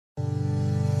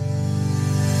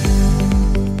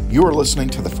You are listening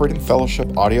to the Freedom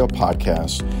Fellowship audio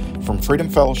podcast from Freedom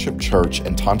Fellowship Church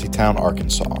in Tontitown,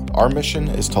 Arkansas. Our mission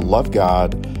is to love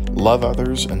God, love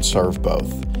others, and serve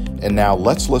both. And now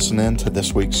let's listen in to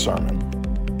this week's sermon.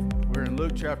 We're in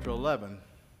Luke chapter 11,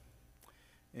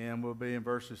 and we'll be in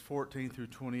verses 14 through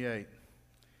 28.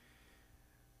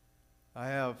 I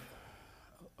have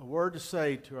a word to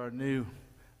say to our new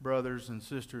brothers and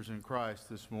sisters in Christ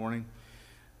this morning.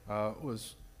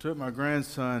 Took my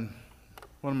grandson,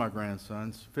 one of my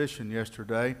grandsons, fishing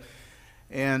yesterday,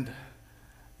 and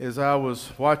as I was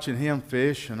watching him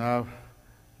fish and I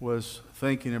was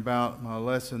thinking about my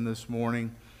lesson this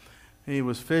morning, he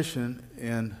was fishing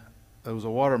and there was a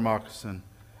water moccasin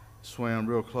swam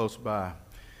real close by.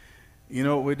 You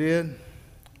know what we did?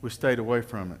 We stayed away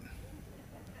from it.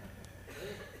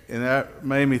 And that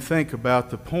made me think about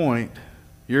the point.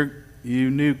 You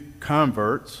new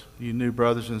converts, you new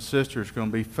brothers and sisters, are going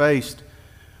to be faced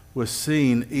with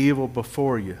seeing evil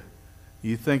before you.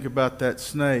 You think about that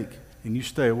snake and you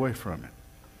stay away from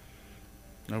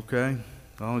it. Okay?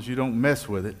 As long as you don't mess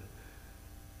with it,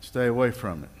 stay away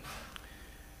from it.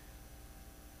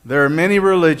 There are many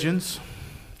religions,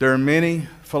 there are many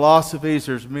philosophies,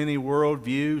 there's many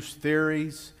worldviews,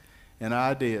 theories, and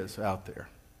ideas out there.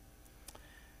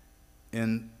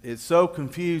 And it's so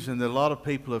confusing that a lot of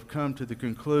people have come to the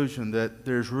conclusion that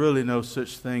there's really no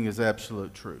such thing as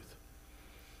absolute truth.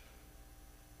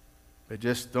 They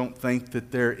just don't think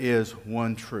that there is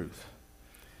one truth.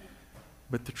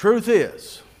 But the truth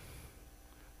is,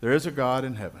 there is a God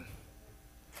in heaven,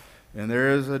 and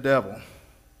there is a devil.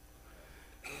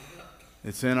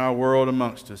 It's in our world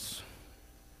amongst us.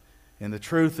 And the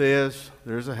truth is,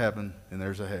 there's a heaven and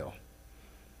there's a hell.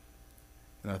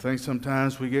 And I think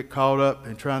sometimes we get caught up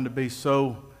in trying to be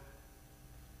so,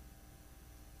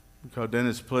 because then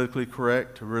it's politically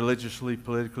correct, or religiously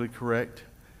politically correct,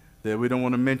 that we don't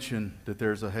want to mention that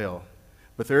there's a hell.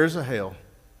 But there is a hell.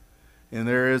 And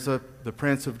there is the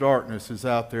Prince of Darkness is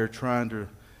out there trying to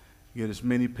get as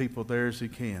many people there as he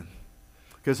can.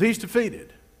 Because he's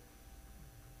defeated.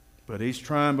 But he's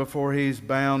trying before he's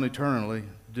bound eternally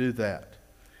to do that.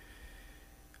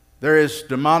 There is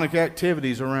demonic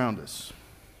activities around us.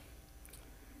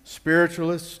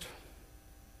 Spiritualists,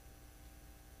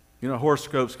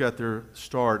 horoscopes got their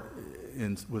start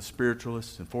with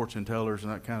spiritualists and fortune tellers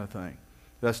and that kind of thing.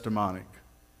 That's demonic.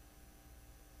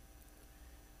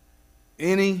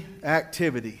 Any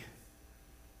activity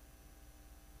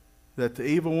that the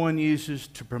evil one uses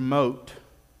to promote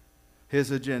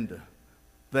his agenda,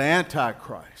 the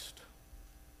Antichrist,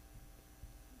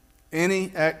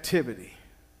 any activity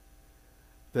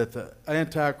that the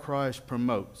Antichrist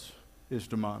promotes is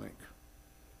demonic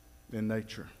in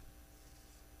nature.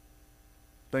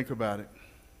 Think about it.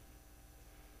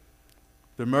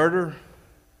 The murder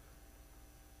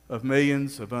of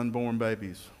millions of unborn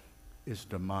babies is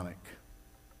demonic.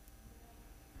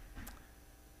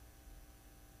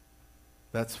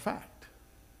 That's fact.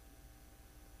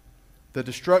 The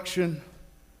destruction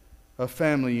of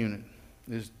family unit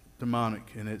is demonic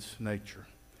in its nature.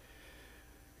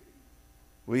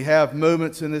 We have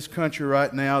movements in this country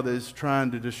right now that is trying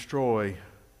to destroy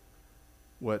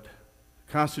what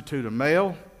constitute a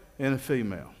male and a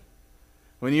female.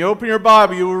 When you open your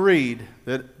Bible, you will read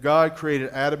that God created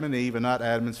Adam and Eve and not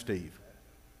Adam and Steve.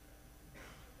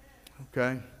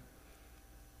 Okay?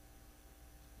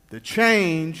 To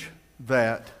change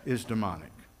that is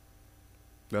demonic.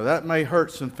 Now that may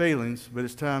hurt some feelings, but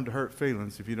it's time to hurt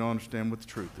feelings if you don't understand what the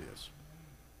truth is.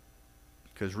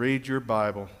 Because read your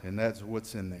Bible, and that's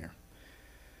what's in there.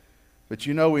 But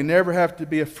we never have to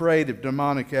be afraid of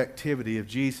demonic activity if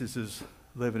Jesus is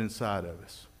living inside of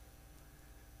us.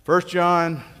 1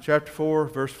 John chapter 4,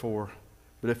 verse 4.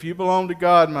 But if you belong to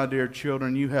God, my dear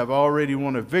children, you have already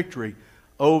won a victory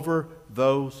over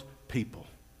those people.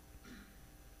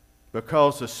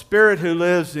 Because the Spirit who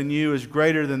lives in you is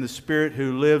greater than the spirit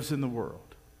who lives in the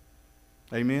world.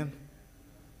 Amen?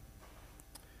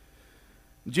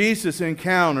 Jesus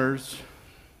encounters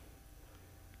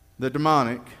the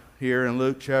demonic here in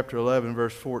Luke chapter 11,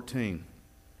 verse 14.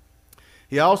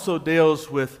 He also deals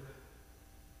with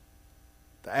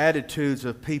the attitudes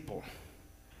of people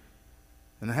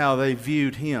and how they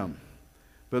viewed him.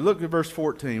 But look at verse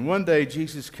 14. One day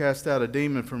Jesus cast out a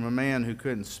demon from a man who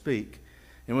couldn't speak.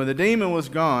 And when the demon was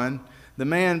gone, the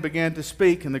man began to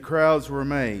speak, and the crowds were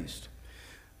amazed.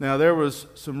 Now, there was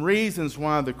some reasons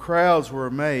why the crowds were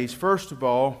amazed. First of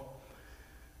all,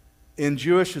 in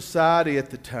Jewish society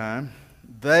at the time,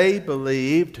 they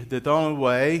believed that the only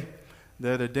way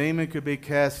that a demon could be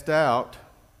cast out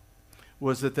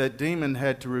was that demon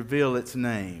had to reveal its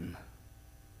name.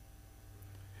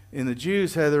 And the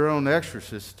Jews had their own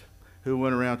exorcist who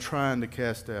went around trying to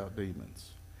cast out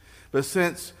demons. But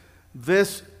since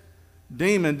this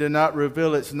demon did not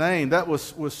reveal its name, that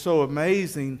was so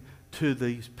amazing to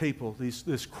these people,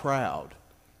 this crowd.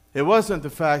 It wasn't the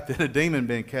fact that a demon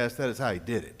being cast out, it's how he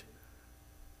did it.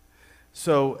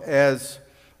 So as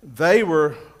they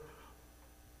were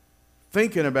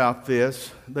thinking about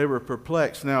this, they were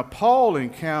perplexed. Now, Paul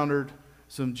encountered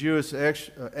some Jewish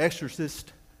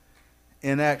exorcists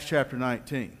in Acts chapter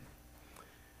 19.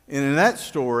 And in that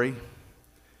story,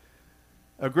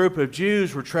 a group of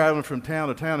Jews were traveling from town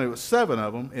to town. There was 7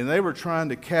 of them, and they were trying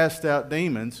to cast out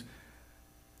demons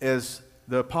as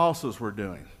the apostles were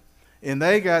doing. And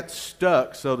they got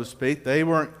stuck, so to speak. They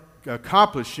weren't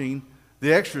accomplishing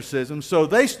the exorcism, so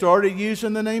they started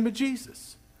using the name of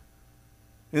Jesus.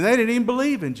 And they didn't even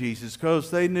believe in Jesus because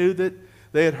they knew that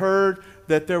they had heard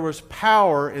that there was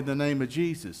power in the name of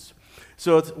Jesus.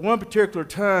 So at one particular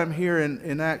time here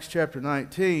in Acts chapter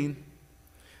 19,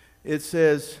 it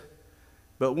says,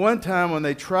 but one time when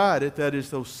they tried it, that is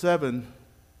those 7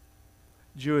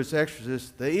 Jewish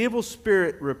exorcists, the evil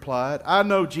spirit replied, I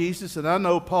know Jesus and I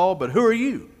know Paul, but who are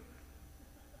you?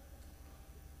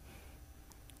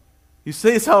 You see,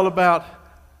 it's all about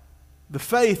the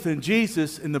faith in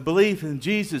Jesus and the belief in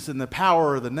Jesus and the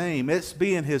power of the name. It's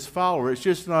being his follower. It's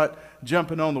just not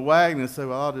jumping on the wagon and say,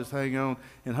 well, I'll just hang on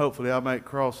and hopefully I'll make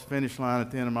cross the finish line at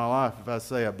the end of my life if I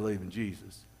say I believe in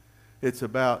Jesus. It's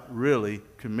about really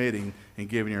committing and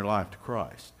giving your life to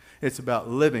Christ. It's about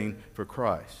living for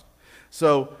Christ.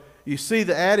 So you see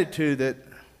the attitude that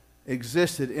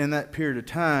existed in that period of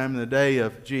time, the day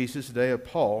of Jesus, the day of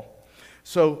Paul.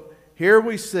 So here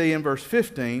we see in verse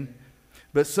 15,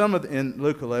 in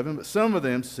Luke 11, but some of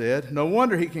them said, no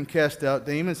wonder he can cast out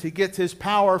demons. He gets his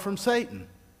power from Satan,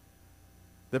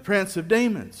 the prince of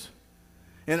demons.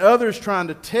 And others, trying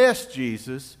to test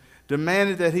Jesus,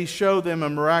 demanded that he show them a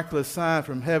miraculous sign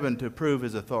from heaven to prove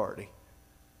his authority.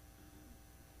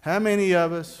 How many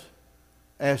of us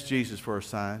ask Jesus for a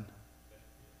sign?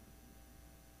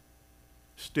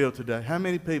 Still today. How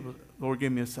many people, Lord,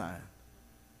 give me a sign?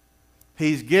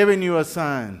 He's giving you a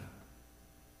sign.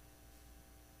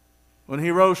 When he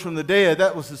rose from the dead,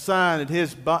 that was the sign that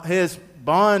his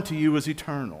bond to you was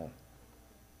eternal.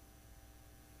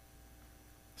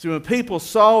 See, when people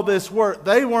saw this work,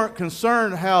 they weren't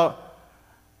concerned how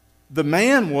the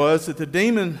man was that the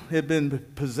demon had been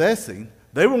possessing.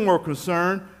 They were more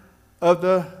concerned of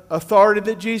the authority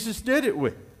that Jesus did it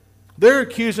with. They're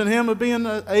accusing him of being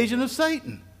an agent of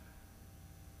Satan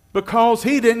because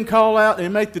he didn't call out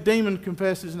and make the demon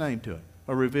confess his name to him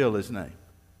or reveal his name.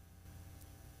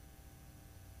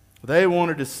 They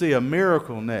wanted to see a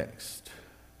miracle next.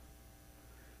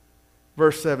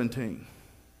 Verse 17.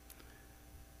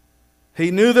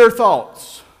 He knew their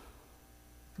thoughts.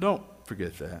 Don't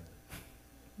forget that.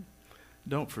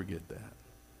 Don't forget that.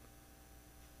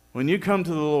 When you come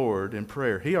to the Lord in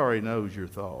prayer, he already knows your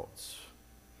thoughts.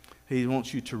 He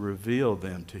wants you to reveal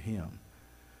them to him.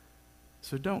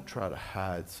 So don't try to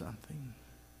hide something.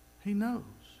 He knows.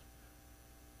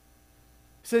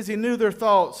 He says he knew their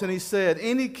thoughts, and he said,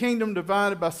 any kingdom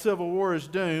divided by civil war is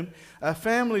doomed. A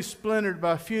family splintered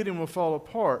by feuding will fall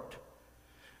apart.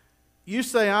 You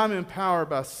say I'm empowered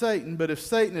by Satan, but if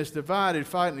Satan is divided,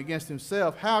 fighting against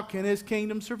himself, how can his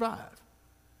kingdom survive?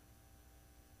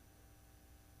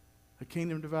 A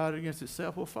kingdom divided against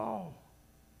itself will fall.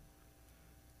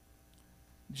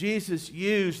 Jesus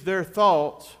used their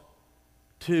thoughts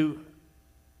to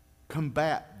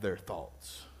combat their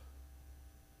thoughts.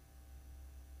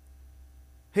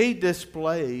 He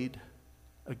displayed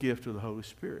a gift of the Holy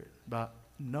Spirit by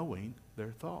knowing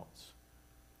their thoughts.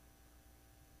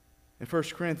 In 1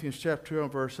 Corinthians chapter 2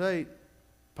 and verse 8,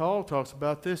 Paul talks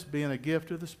about this being a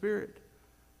gift of the Spirit,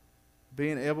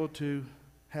 being able to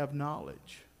have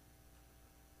knowledge.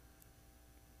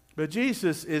 But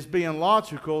Jesus is being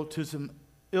logical to some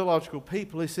illogical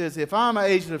people. He says, if I'm an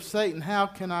agent of Satan, how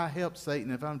can I help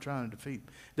Satan if I'm trying to defeat him?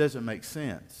 It doesn't make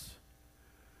sense.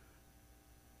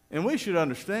 And we should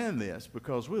understand this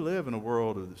because we live in a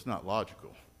world that's not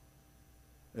logical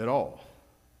at all.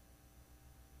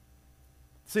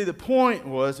 See, the point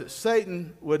was that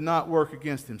Satan would not work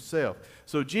against himself.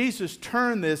 So Jesus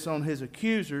turned this on his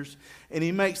accusers, and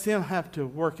he makes them have to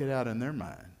work it out in their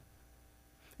mind.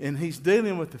 And he's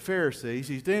dealing with the Pharisees.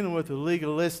 He's dealing with the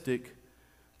legalistic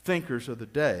thinkers of the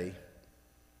day.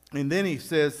 And then he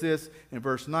says this in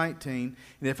verse 19,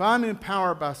 and if I'm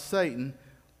empowered by Satan,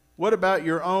 what about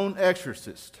your own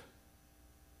exorcist?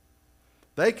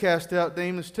 They cast out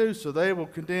demons too, so they will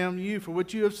condemn you for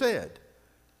what you have said.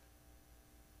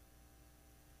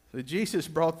 So Jesus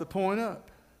brought the point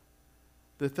up.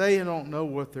 that they don't know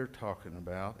what they're talking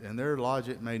about, and their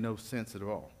logic made no sense at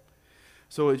all.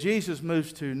 So what Jesus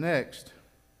moves to next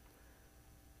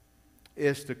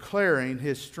is declaring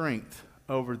his strength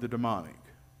over the demonic.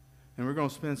 And we're going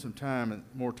to spend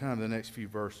more time in the next few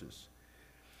verses.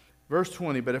 Verse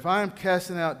 20, but if I am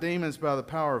casting out demons by the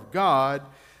power of God,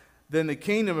 then the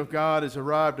kingdom of God is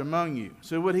arrived among you.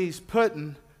 So what he's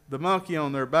putting the monkey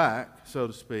on their back, so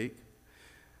to speak,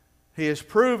 he has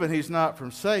proven he's not from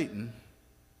Satan.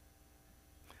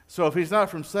 So if he's not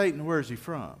from Satan, where is he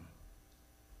from?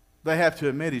 They have to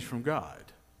admit he's from God.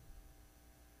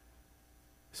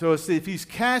 So if he's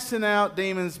casting out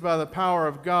demons by the power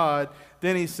of God,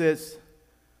 then he says,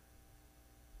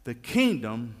 the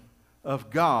kingdom of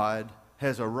God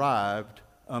has arrived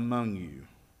among you.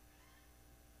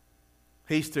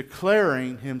 He's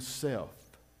declaring himself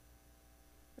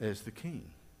as the king.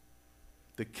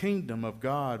 The kingdom of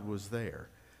God was there.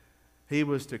 He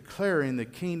was declaring the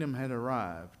kingdom had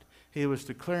arrived. He was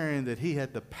declaring that he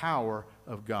had the power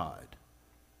of God.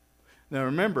 Now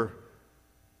remember,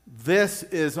 this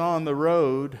is on the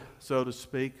road, so to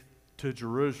speak, to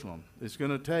Jerusalem. It's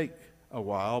going to take a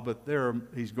while, but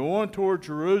he's going toward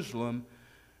Jerusalem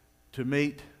to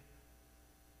meet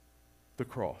the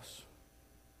cross.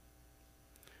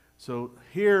 So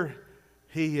here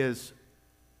he is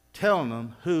telling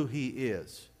them who he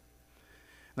is.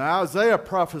 Now Isaiah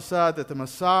prophesied that the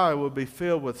Messiah would be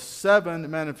filled with 7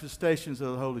 manifestations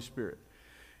of the Holy Spirit.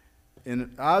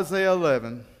 In Isaiah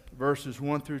 11, verses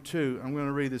 1 through 2, I'm going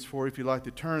to read this for you. If you'd like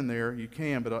to turn there, you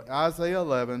can. But Isaiah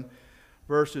 11,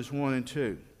 verses 1 and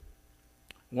 2.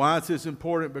 Why is this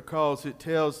important? Because it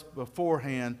tells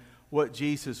beforehand what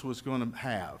Jesus was going to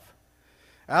have.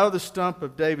 Out of the stump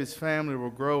of David's family will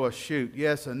grow a shoot,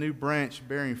 yes, a new branch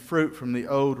bearing fruit from the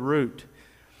old root.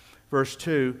 Verse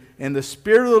 2, and the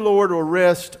Spirit of the Lord will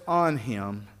rest on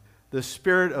him, the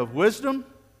Spirit of wisdom,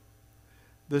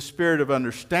 the Spirit of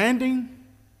understanding,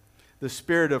 the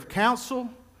Spirit of counsel,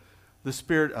 the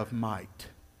Spirit of might.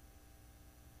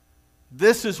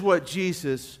 This is what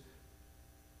Jesus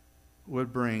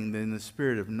would bring, then the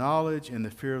Spirit of knowledge and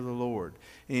the fear of the Lord.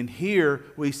 And here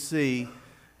we see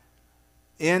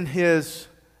in his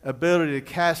ability to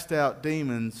cast out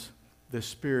demons, the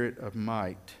Spirit of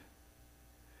might.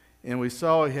 And we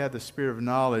saw he had the Spirit of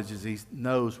knowledge as he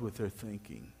knows what they're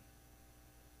thinking.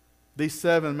 These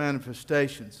 7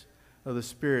 manifestations of the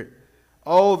Spirit,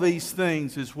 all these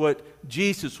things is what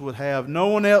Jesus would have. No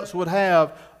one else would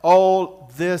have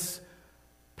all this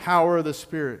power of the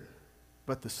Spirit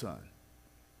but the Son.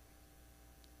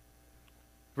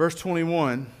 Verse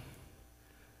 21.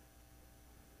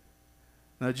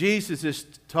 Now Jesus is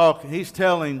talking, he's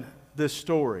telling this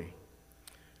story.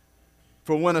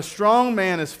 For when a strong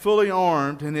man is fully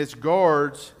armed and his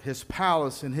guards, his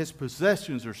palace, and his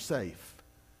possessions are safe,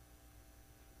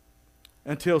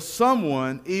 until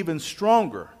someone even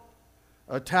stronger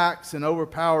attacks and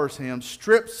overpowers him,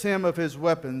 strips him of his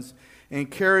weapons,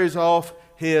 and carries off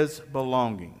his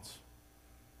belongings.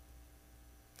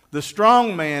 The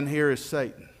strong man here is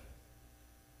Satan.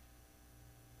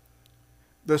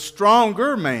 The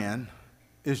stronger man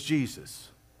is Jesus.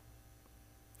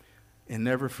 And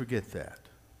never forget that.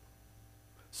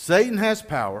 Satan has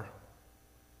power.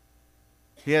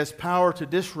 He has power to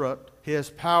disrupt. He has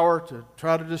power to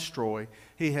try to destroy.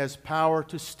 He has power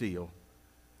to steal.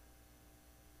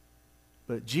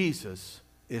 But Jesus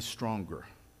is stronger.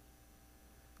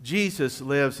 Jesus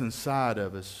lives inside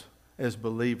of us as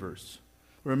believers.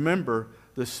 Remember,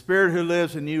 the Spirit who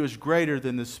lives in you is greater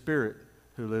than the spirit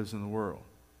who lives in the world.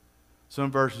 Some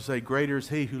verses say, greater is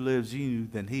he who lives in you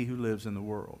than he who lives in the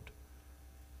world.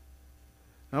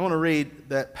 I want to read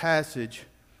that passage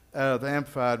out of the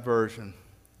Amplified Version,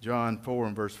 John 4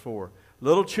 and verse 4.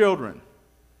 Little children,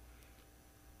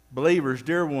 believers,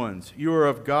 dear ones, you are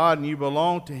of God and you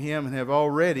belong to him and have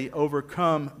already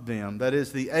overcome them. That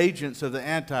is, the agents of the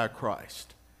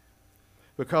Antichrist.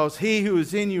 Because he who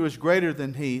is in you is greater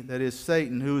than he, that is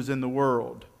Satan, who is in the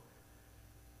world.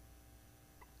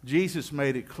 Jesus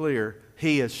made it clear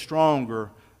he is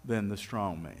stronger than the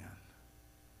strong man.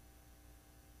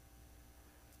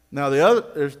 Now the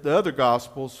other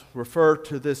Gospels refer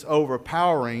to this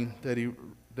overpowering that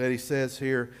he says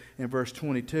here in verse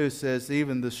 22. It says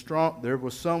even there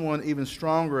was someone even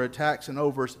stronger attacks and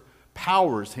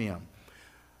overpowers him.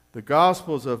 The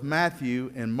Gospels of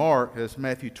Matthew and Mark, as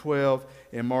Matthew 12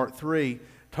 and Mark 3,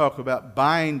 talk about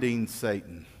binding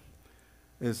Satan.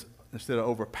 Instead of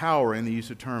overpowering, they use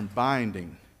the term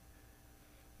binding.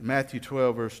 Matthew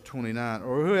 12, verse 29.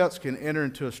 Or who else can enter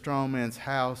into a strong man's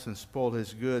house and spoil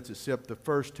his goods except the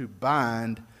first to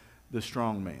bind the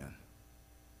strong man?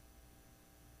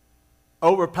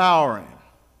 overpower him,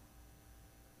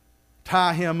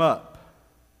 tie him up.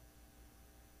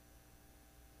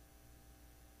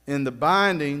 And the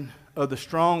binding of the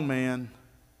strong man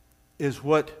is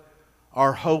what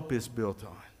our hope is built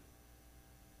on.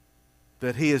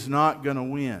 That he is not going to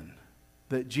win.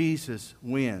 That Jesus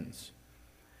wins.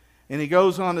 And he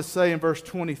goes on to say in verse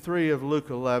 23 of Luke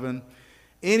 11,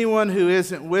 anyone who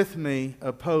isn't with me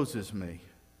opposes me.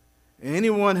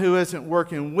 Anyone who isn't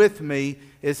working with me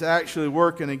is actually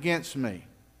working against me.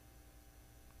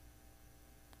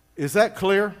 Is that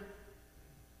clear?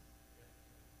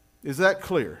 Is that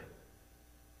clear?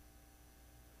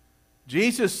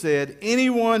 Jesus said,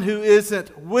 anyone who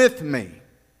isn't with me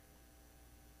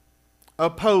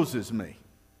opposes me.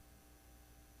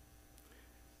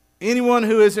 Anyone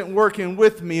who isn't working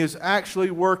with me is actually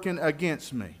working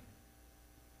against me.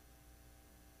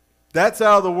 That's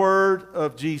out of the word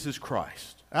of Jesus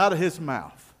Christ, out of his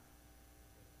mouth.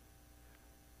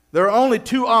 There are only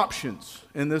two options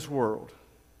in this world.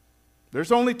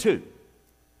 There's only two.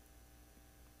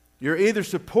 You're either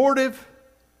supportive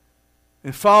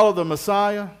and follow the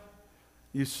Messiah,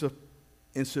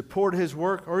 and support his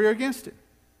work, or you're against it.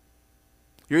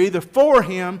 You're either for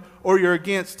him or you're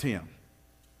against him.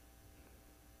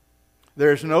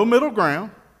 There's no middle ground.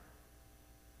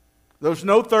 There's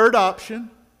no third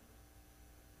option.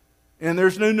 And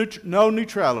there's no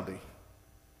neutrality.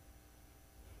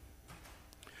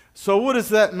 So what does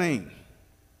that mean?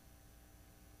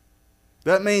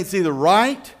 That means either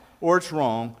right or it's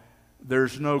wrong.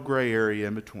 There's no gray area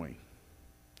in between.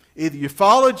 Either you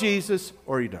follow Jesus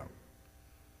or you don't.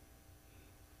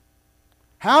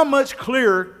 How much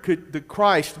clearer could the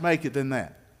Christ make it than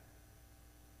that?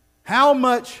 How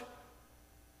much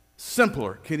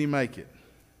simpler can he make it?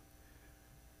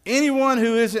 Anyone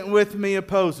who isn't with me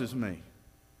opposes me.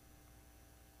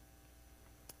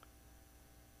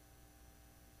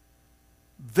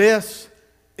 This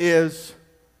is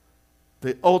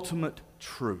the ultimate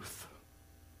truth.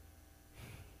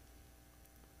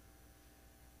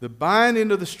 The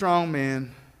binding of the strong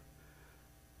man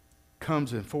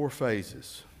comes in 4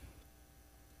 phases.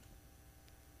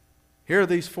 Here are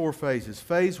these 4 phases.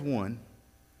 Phase 1,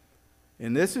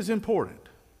 and this is important.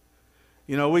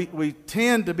 You know, we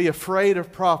tend to be afraid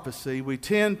of prophecy. We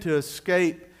tend to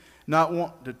escape, not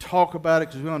want to talk about it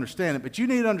because we understand it. But you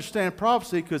need to understand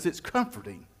prophecy because it's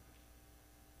comforting.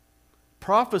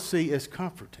 Prophecy is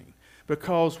comforting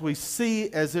because we see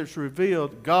as it's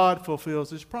revealed, God fulfills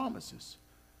his promises.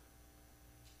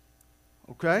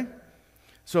 Okay?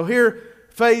 So here,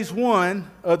 phase 1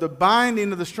 of the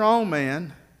binding of the strong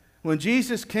man, when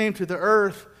Jesus came to the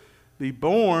earth, be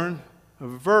born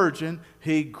of a virgin,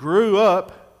 he grew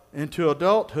up into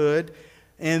adulthood,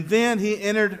 and then he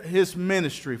entered his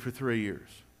ministry for 3 years.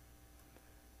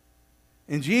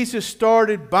 And Jesus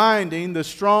started binding the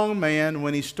strong man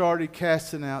when he started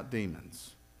casting out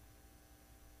demons.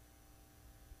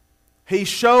 He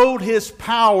showed his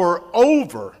power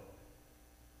over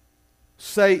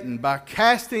Satan by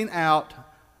casting out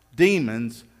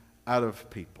demons out of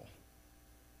people.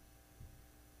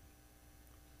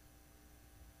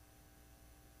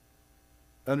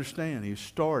 Understand, he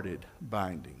started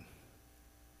binding.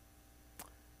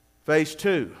 Phase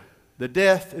 2, the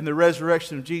death and the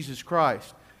resurrection of Jesus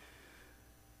Christ.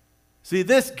 See,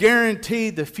 this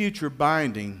guaranteed the future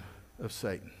binding of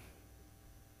Satan.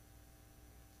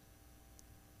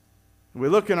 We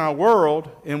look in our world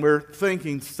and we're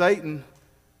thinking Satan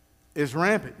is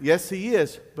rampant. Yes, he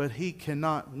is, but he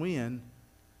cannot win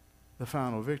the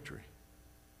final victory.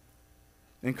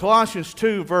 In Colossians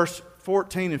 2, verse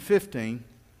 14 and 15,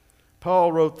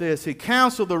 Paul wrote this: he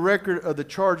canceled the record of the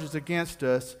charges against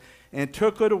us and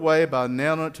took it away by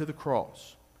nailing it to the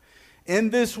cross. In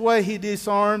this way, he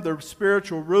disarmed the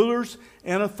spiritual rulers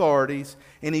and authorities,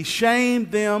 and he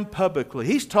shamed them publicly.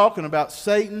 He's talking about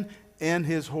Satan and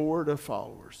his horde of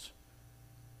followers.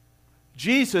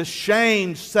 Jesus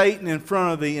shamed Satan in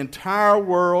front of the entire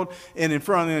world and in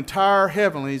front of the entire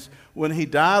heavenlies when he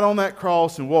died on that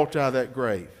cross and walked out of that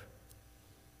grave.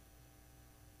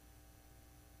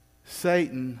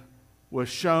 Satan was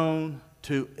shown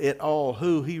to it all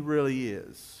who he really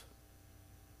is.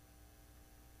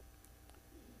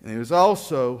 And he was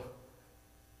also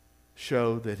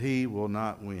showed that he will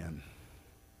not win.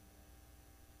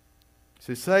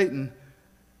 See, Satan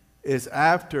is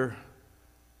after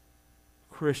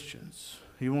Christians.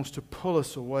 He wants to pull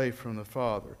us away from the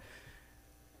Father.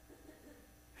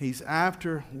 He's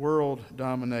after world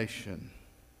domination.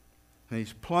 And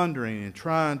he's plundering and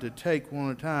trying to take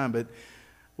one at a time. But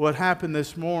what happened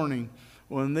this morning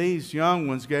when these young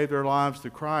ones gave their lives to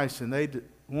Christ and they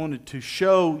wanted to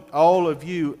show all of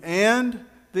you and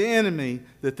the enemy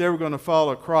that they were going to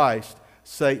follow Christ,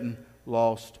 Satan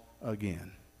lost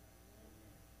again.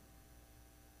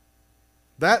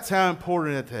 That's how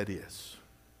important that is.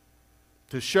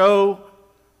 To show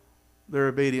their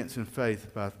obedience and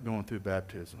faith by going through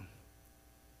baptism.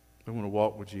 They want to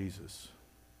walk with Jesus.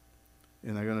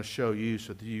 And they're going to show you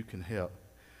so that you can help.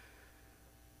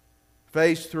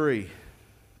 Phase 3.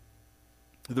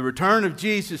 The return of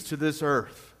Jesus to this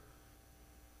earth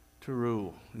to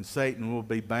rule. And Satan will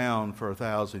be bound for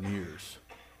 1,000 years.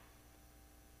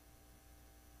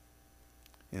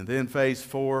 And then phase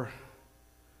 4,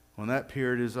 when that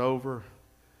period is over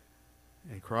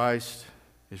and Christ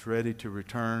is ready to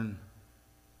return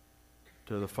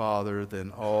to the Father,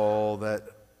 then all that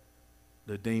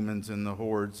the demons and the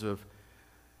hordes of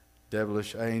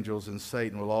devilish angels and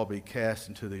Satan will all be cast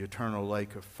into the eternal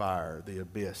lake of fire, the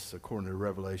abyss, according to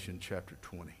Revelation chapter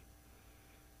 20.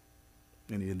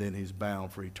 And then he's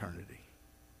bound for eternity.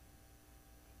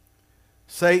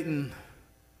 Satan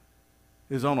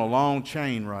is on a long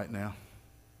chain right now.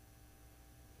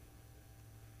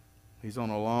 He's on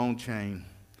a long chain.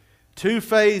 2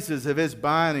 phases of his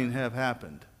binding have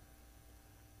happened.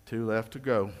 2 left to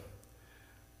go.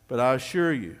 But I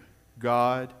assure you,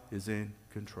 God is in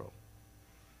control.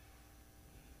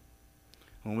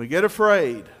 When we get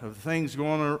afraid of the things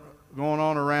going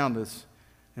on around us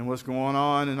and what's going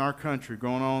on in our country,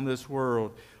 going on in this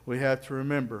world, we have to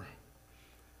remember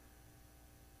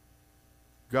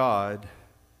God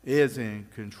is in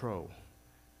control.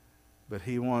 But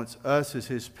He wants us as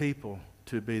His people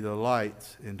to be the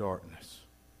lights in darkness.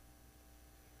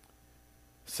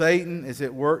 Satan is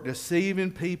at work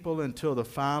deceiving people until the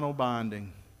final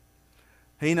binding.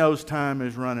 He knows time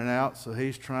is running out, so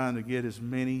he's trying to get as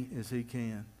many as he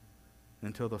can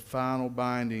until the final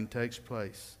binding takes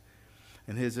place.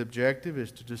 And his objective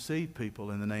is to deceive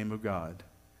people in the name of God.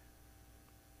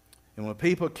 And when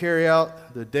people carry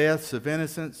out the deaths of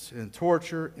innocents and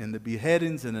torture and the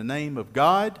beheadings in the name of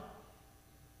God,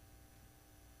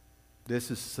 this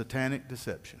is satanic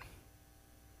deception.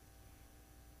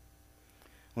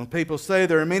 When people say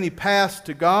there are many paths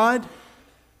to God,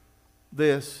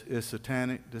 this is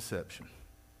satanic deception.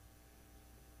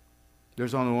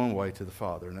 There's only one way to the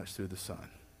Father, and that's through the Son.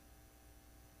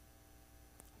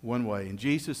 One way. And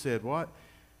Jesus said what?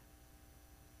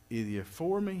 Either you're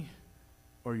for me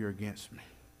or you're against me.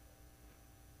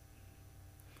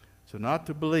 So not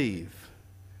to believe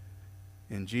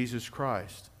in Jesus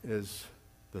Christ as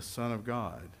the Son of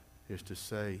God is to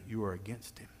say you are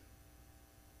against Him.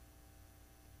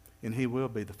 And He will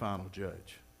be the final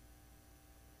judge.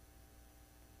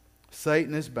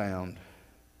 Satan is bound,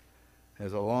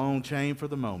 has a long chain for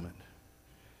the moment.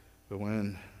 But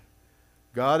when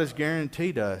God has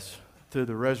guaranteed us through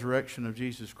the resurrection of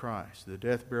Jesus Christ, the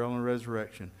death, burial, and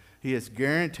resurrection, He has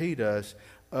guaranteed us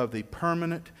of the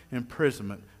permanent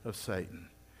imprisonment of Satan.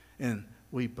 And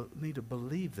we need to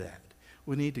believe that.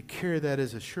 We need to carry that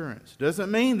as assurance. Doesn't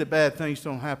mean that bad things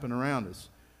don't happen around us.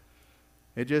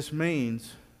 It just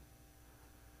means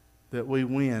that we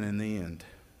win in the end.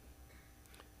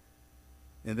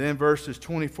 And then verses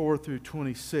 24 through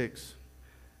 26,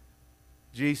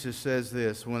 Jesus says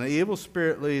this: when an evil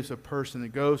spirit leaves a person,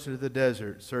 it goes to the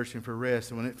desert searching for rest.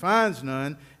 And when it finds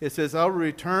none, it says, I will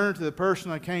return to the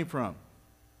person I came from.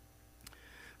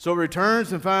 So it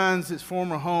returns and finds its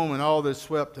former home and all this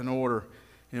swept in order.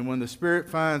 And when the spirit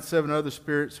finds 7 other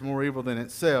spirits more evil than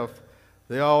itself,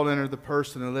 they all enter the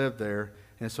person who lived there.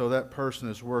 And so that person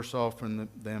is worse off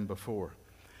than before.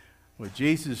 What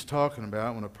Jesus is talking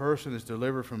about, when a person is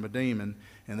delivered from a demon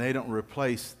and they don't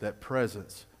replace that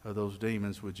presence of those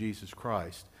demons with Jesus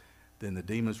Christ, then the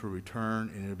demons will return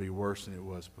and it'll be worse than it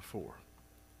was before.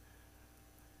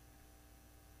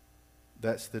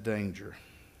 That's the danger.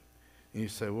 And you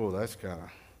say, well, that's kind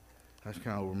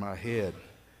of over my head.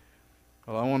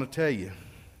 Well, I want to tell you,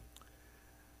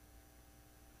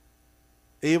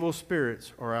 evil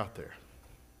spirits are out there.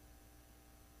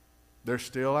 They're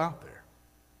still out there.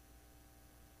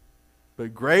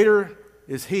 But greater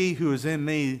is He who is in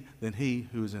me than he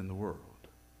who is in the world.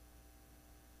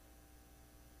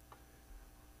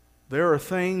 There are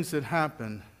things that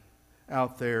happen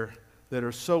out there that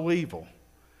are so evil,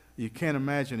 you can't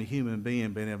imagine a human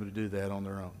being being able to do that on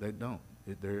their own. They don't.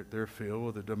 They're filled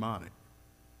with the demonic.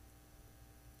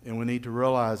 And we need to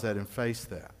realize that and face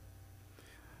that.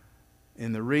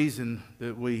 And the reason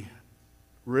that we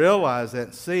realize that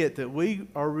and see it, that we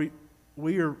are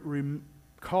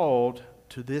called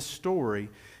to this story,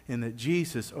 and that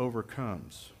Jesus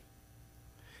overcomes.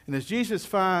 And as Jesus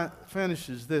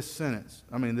finishes this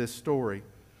story,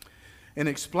 in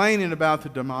explaining about the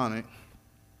demonic,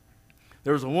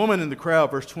 there was a woman in the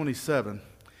crowd, verse 27,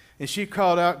 and she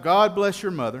called out, "God bless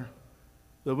your mother,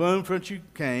 the womb from which you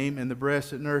came, and the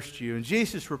breast that nursed you." And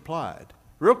Jesus replied,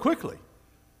 real quickly,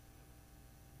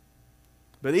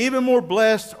 "But even more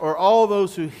blessed are all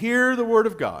those who hear the word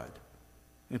of God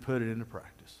and put it into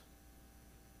practice."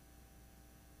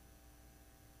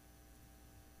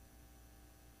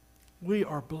 We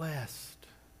are blessed.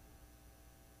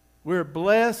 We're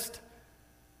blessed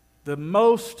the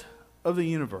most of the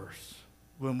universe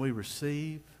when we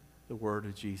receive the word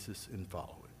of Jesus and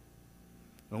follow it.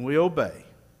 When we obey.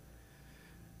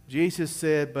 Jesus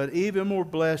said, "But even more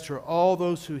blessed are all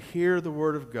those who hear the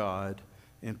word of God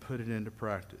and put it into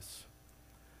practice."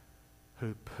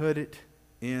 Who put it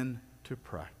into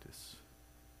practice.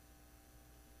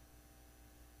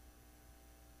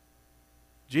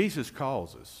 Jesus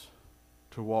calls us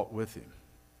to walk with Him.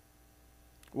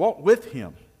 Walk with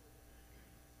Him.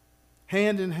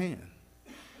 Hand in hand.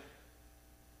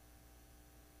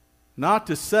 Not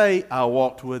to say, "I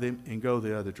walked with Him," and go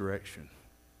the other direction.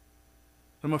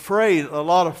 I'm afraid a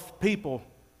lot of people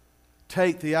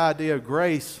take the idea of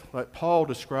grace, like Paul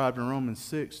described in Romans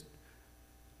 6,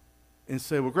 and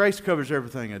say, "Well, grace covers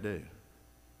everything I do.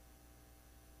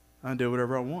 I can do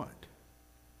whatever I want."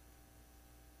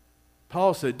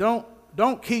 Paul said,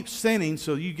 don't keep sinning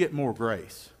so you get more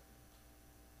grace.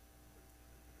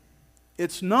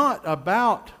 It's not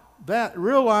about that.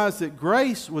 Realize that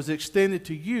grace was extended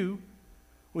to you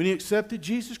when you accepted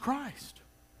Jesus Christ.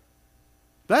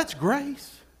 That's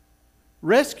grace.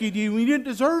 Rescued you when you didn't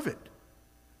deserve it.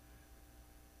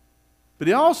 But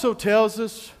he also tells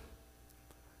us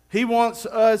he wants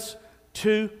us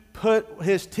to put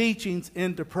his teachings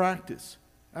into practice.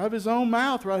 Out of his own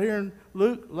mouth right here in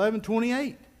Luke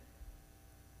 11:28.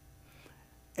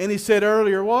 And he said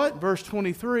earlier what? Verse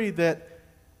 23, that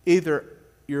either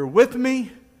you're with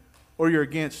me or you're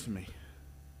against me.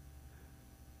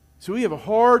 So we have a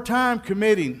hard time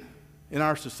committing in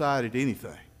our society to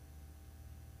anything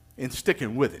and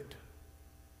sticking with it.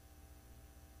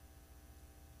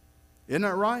 Isn't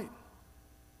that right?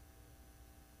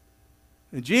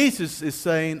 And Jesus is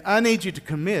saying, I need you to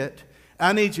commit.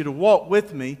 I need you to walk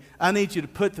with me. I need you to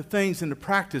put the things into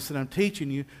practice that I'm teaching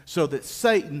you so that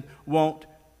Satan won't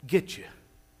get you.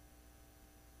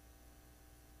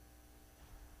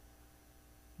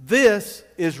 This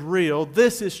is real.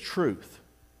 This is truth.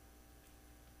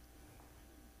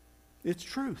 It's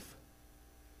truth.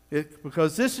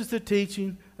 Because this is the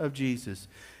teaching of Jesus.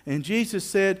 And Jesus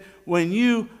said, when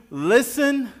you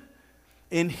listen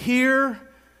and hear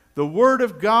the Word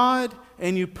of God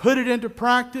and you put it into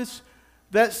practice,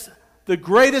 that's the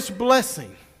greatest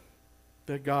blessing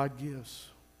that God gives.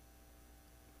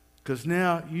 Because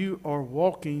now you are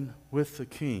walking with the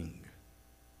King.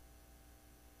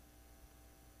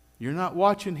 You're not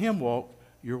watching Him walk,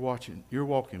 you're walking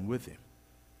with Him.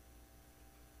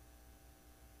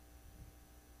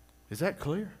 Is that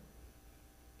clear?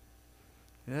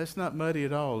 Yeah, that's not muddy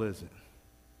at all, is it?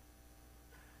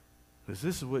 Because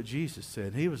this is what Jesus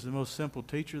said. He was the most simple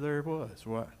teacher there was.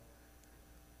 What?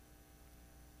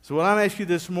 So what I'm asking you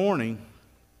this morning,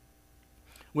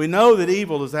 we know that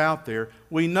evil is out there.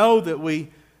 We know that we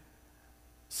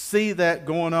see that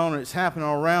going on and it's happening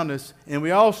all around us. And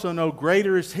we also know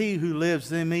greater is He who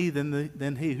lives in me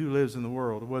than he who lives in the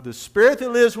world. Well, the Spirit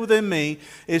that lives within me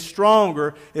is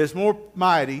stronger, is more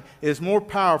mighty, is more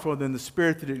powerful than the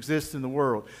spirit that exists in the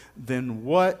world. Then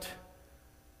what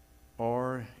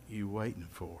are you waiting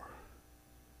for?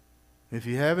 If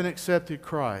you haven't accepted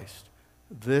Christ,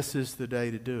 this is the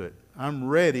day to do it. I'm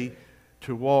ready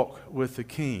to walk with the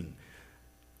King.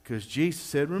 Because Jesus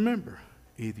said, remember,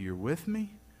 either you're with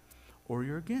me or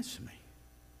you're against me.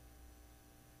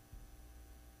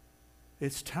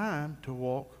 It's time to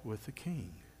walk with the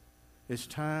King. It's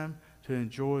time to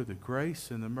enjoy the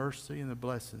grace and the mercy and the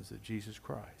blessings of Jesus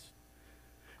Christ.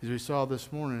 As we saw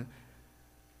this morning,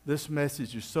 this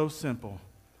message is so simple,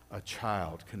 a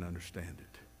child can understand it.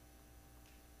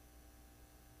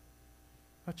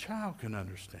 A child can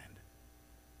understand it.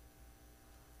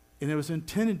 And it was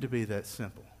intended to be that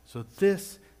simple. So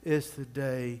this is the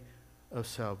day of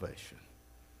salvation.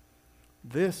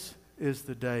 This is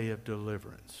the day of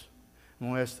deliverance.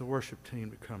 And we'll ask the worship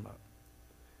team to come up.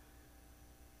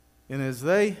 And as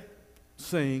they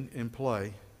sing and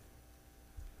play,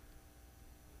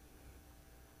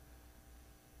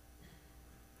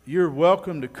 you're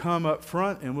welcome to come up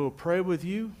front and we'll pray with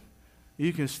you.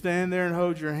 You can stand there and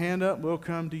hold your hand up. We'll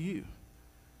come to you.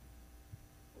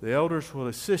 The elders will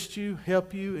assist you,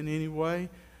 help you in any way,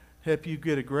 help you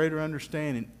get a greater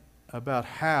understanding about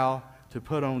how to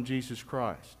put on Jesus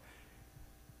Christ.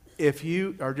 if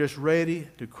you are just ready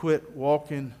to quit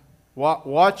watching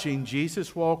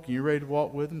Jesus walk, and you're ready to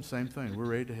walk with Him, same thing. We're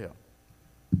ready to help.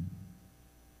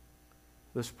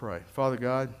 Let's pray. Father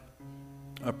God,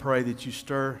 I pray that you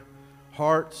stir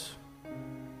hearts.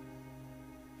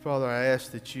 Father, I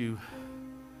ask that you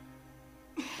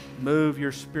move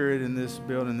your Spirit in this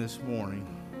building this morning.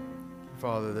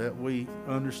 Father, that we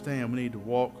understand we need to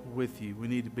walk with you. We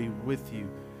need to be with you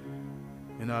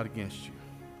and not against you.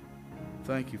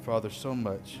 Thank you, Father, so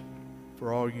much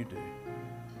for all you do.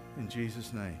 In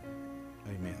Jesus' name,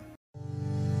 amen.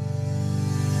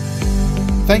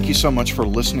 Thank you so much for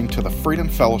listening to the Freedom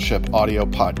Fellowship audio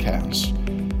podcast.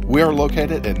 We are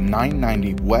located at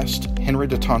 990 West Henry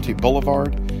DeTonti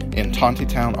Boulevard in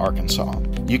Tontitown, Arkansas.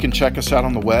 You can check us out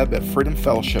on the web at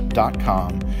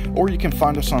freedomfellowship.com, or you can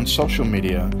find us on social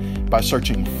media by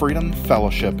searching Freedom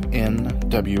Fellowship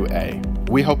NWA.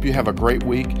 We hope you have a great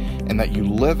week and that you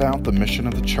live out the mission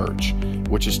of the church,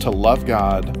 which is to love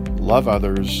God, love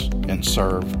others, and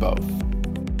serve both.